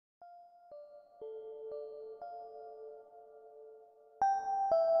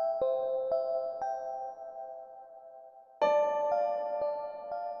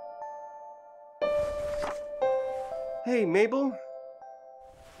Hey, Mabel?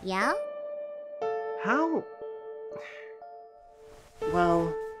 Yeah? How?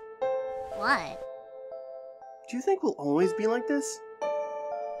 Well... What? Do you think we'll always be like this?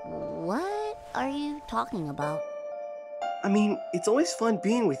 What are you talking about? I mean, it's always fun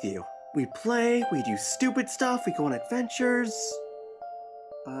being with you. We play, we do stupid stuff, we go on adventures...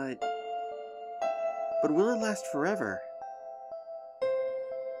 But will it last forever?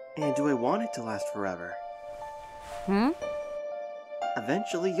 And do I want it to last forever?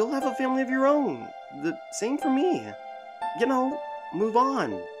 Eventually, you'll have a family of your own. The same for me. You know, move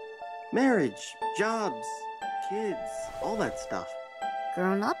on. Marriage, jobs, kids, all that stuff.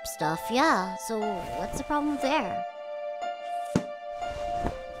 Grown-up stuff, yeah. So what's the problem there?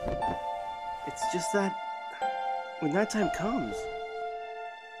 It's just that when that time comes,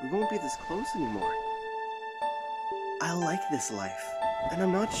 we won't be this close anymore. I like this life, and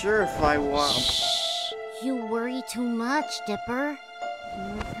I'm not sure if I want... Shh! You worry too much, Dipper.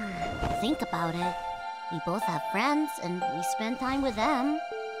 Think about it. We both have friends, and we spend time with them.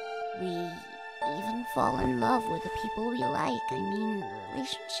 We even fall in love with the people we like. I mean,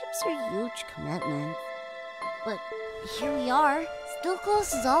 relationships are huge commitments. But here we are, still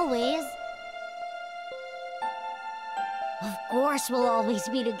close as always. Of course we'll always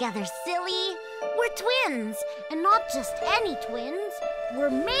be together, silly! We're twins! And not just any twins! We're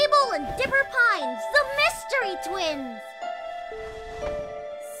Mabel and Dipper Pines, the mystery twins!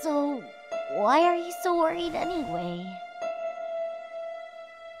 So, why are you so worried anyway?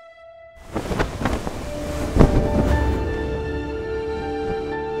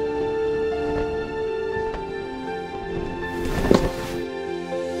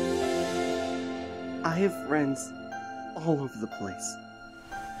 I have friends all over the place.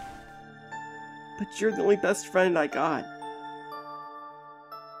 But you're the only best friend I got.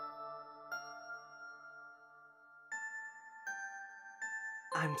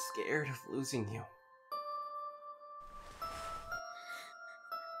 I'm scared of losing you.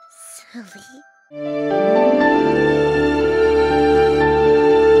 Silly.